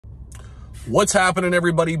What's happening,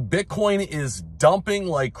 everybody? Bitcoin is dumping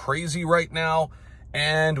like crazy right now,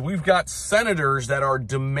 and we've got senators that are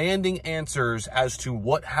demanding answers as to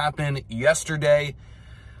what happened yesterday.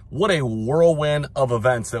 What a whirlwind of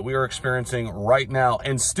events that we are experiencing right now.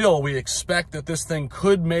 And still, we expect that this thing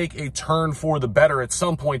could make a turn for the better at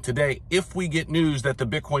some point today if we get news that the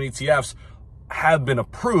Bitcoin ETFs have been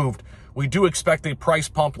approved. We do expect a price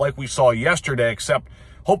pump like we saw yesterday, except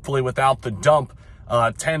hopefully without the dump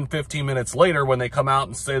 10, 15 minutes later when they come out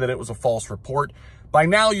and say that it was a false report. By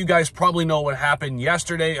now, you guys probably know what happened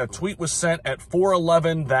yesterday. A tweet was sent at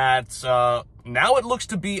 4:11 that now it looks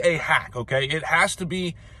to be a hack, okay? It has to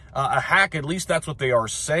be a hack, at least that's what they are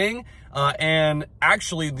saying. And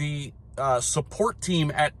actually, the support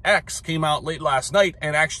team at X came out late last night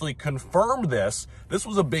and actually confirmed this. This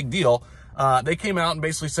was a big deal. They came out and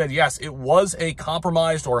basically said, yes, it was a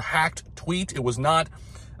compromised or hacked tweet. It was not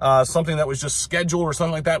something that was just scheduled or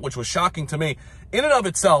something like that, which was shocking to me. In and of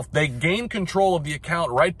itself, they gained control of the account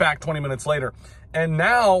right back 20 minutes later. And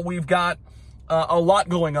now we've got a lot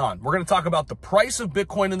going on. We're going to talk about the price of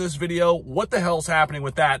Bitcoin in this video, what the hell's happening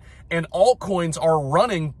with that, and altcoins are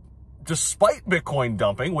running despite Bitcoin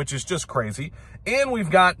dumping, which is just crazy. And we've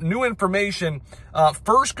got new information,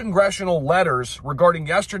 first congressional letters regarding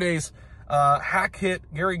yesterday's hack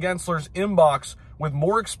hit Gary Gensler's inbox, with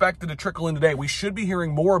more expected to trickle in today. We should be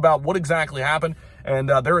hearing more about what exactly happened,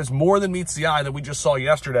 and there is more than meets the eye that we just saw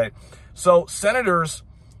yesterday. So senators,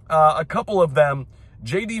 a couple of them,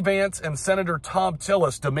 J.D. Vance and Senator Tom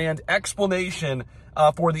Tillis, demand explanation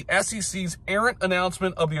for the SEC's errant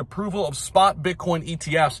announcement of the approval of spot Bitcoin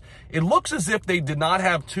ETFs. It looks as if they did not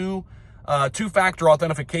have two-factor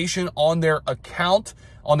authentication on their account,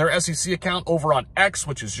 on their SEC account over on X,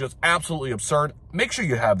 which is just absolutely absurd. Make sure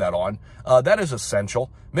you have that on. That is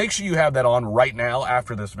essential. Make sure you have that on right now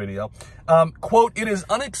after this video. Quote, "It is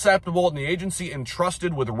unacceptable and the agency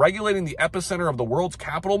entrusted with regulating the epicenter of the world's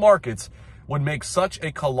capital markets would make such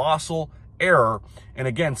a colossal error." And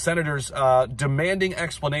again, senators demanding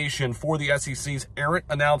explanation for the SEC's errant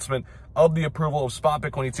announcement of the approval of spot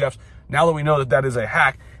Bitcoin ETFs. Now that we know that that is a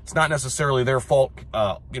hack, it's not necessarily their fault,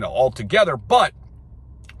 altogether, but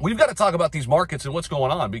we've got to talk about these markets and what's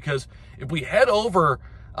going on, because if we head over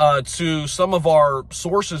to some of our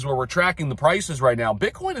sources where we're tracking the prices right now,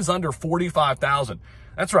 Bitcoin is under 45,000.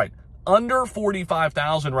 That's right, under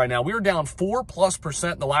 45,000 right now. We are down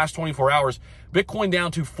 4+% in the last 24 hours. Bitcoin down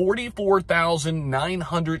to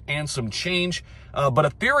 44,900 and some change. But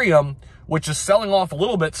Ethereum, which is selling off a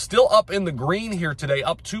little bit, still up in the green here today,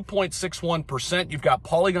 up 2.61%. You've got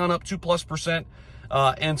Polygon up 2+%,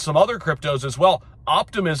 and some other cryptos as well.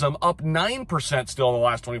 Optimism up 9% still in the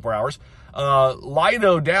last 24 hours.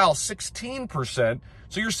 Lido DAO 16%.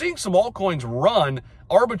 So you're seeing some altcoins run.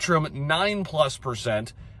 Arbitrum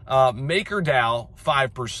 9+%. MakerDAO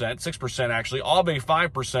 5%, 6% actually. Aave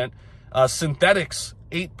 5%. Synthetics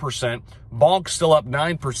 8%. Bonk still up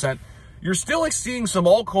 9%. You're still seeing some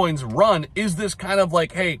altcoins run. Is this kind of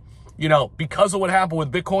like, hey, because of what happened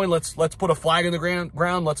with Bitcoin, let's put a flag in the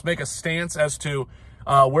ground. Let's make a stance as to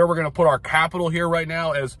where we're going to put our capital here right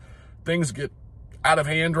now as things get out of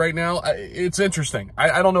hand right now. It's interesting.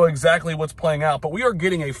 I don't know exactly what's playing out, but we are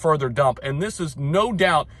getting a further dump, and this is no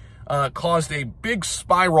doubt caused a big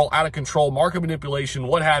spiral out of control, market manipulation,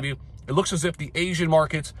 what have you. It looks as if the Asian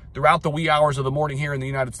markets throughout the wee hours of the morning here in the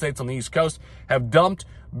United States on the East Coast have dumped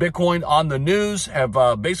Bitcoin on the news,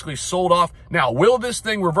 have basically sold off. Now, will this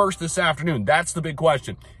thing reverse this afternoon? That's the big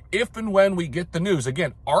question. If and when we get the news.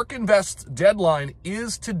 Again, ARK Invest's deadline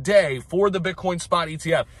is today for the Bitcoin spot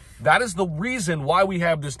ETF. That is the reason why we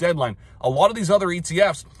have this deadline. A lot of these other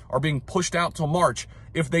ETFs are being pushed out till March.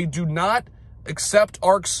 If they do not accept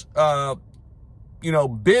ARK's,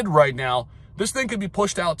 bid right now, this thing could be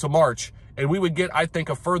pushed out to March, and we would get, I think,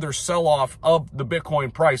 a further sell-off of the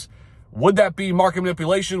Bitcoin price. Would that be market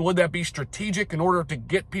manipulation? Would that be strategic in order to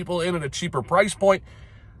get people in at a cheaper price point?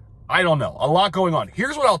 I don't know. A lot going on.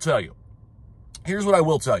 Here's what I'll tell you. Here's what I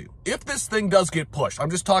will tell you. If this thing does get pushed, I'm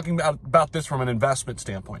just talking about this from an investment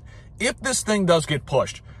standpoint. If this thing does get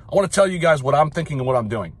pushed, I want to tell you guys what I'm thinking and what I'm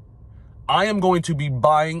doing. I am going to be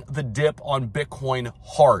buying the dip on Bitcoin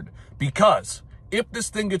hard, because if this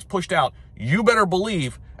thing gets pushed out, you better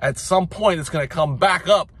believe at some point it's going to come back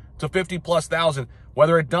up to 50,000+,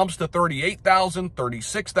 whether it dumps to 38,000,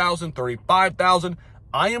 36,000, 35,000.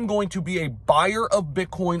 I am going to be a buyer of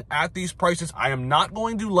Bitcoin at these prices. I am not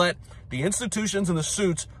going to let the institutions and the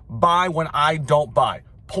suits buy when I don't buy.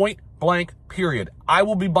 Point blank, period. I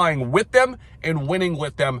will be buying with them and winning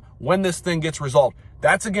with them when this thing gets resolved.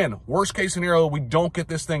 That's, again, worst case scenario, we don't get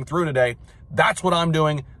this thing through today. That's what I'm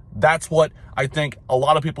doing. That's what I think a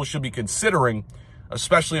lot of people should be considering,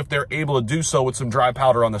 especially if they're able to do so with some dry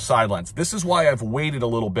powder on the sidelines. This is why I've waited a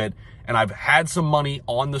little bit, and I've had some money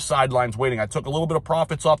on the sidelines waiting. I took a little bit of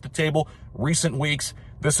profits off the table recent weeks.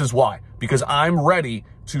 This is why, because I'm ready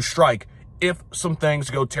to strike if some things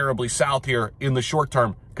go terribly south here in the short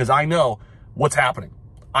term, because I know what's happening.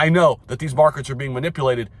 I know that these markets are being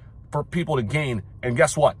manipulated for people to gain, and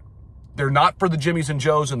guess what? They're not for the Jimmies and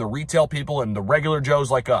Joes and the retail people and the regular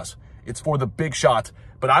Joes like us. It's for the big shots,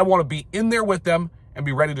 but I want to be in there with them and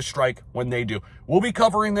be ready to strike when they do. We'll be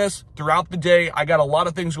covering this throughout the day. I got a lot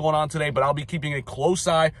of things going on today, but I'll be keeping a close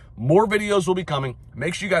eye. More videos will be coming.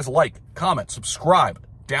 Make sure you guys like, comment, subscribe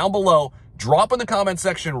down below. Drop in the comment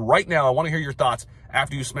section right now. I want to hear your thoughts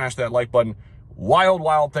after you smash that like button. Wild,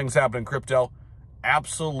 wild things happen in crypto.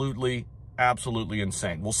 Absolutely, absolutely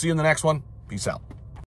insane. We'll see you in the next one. Peace out.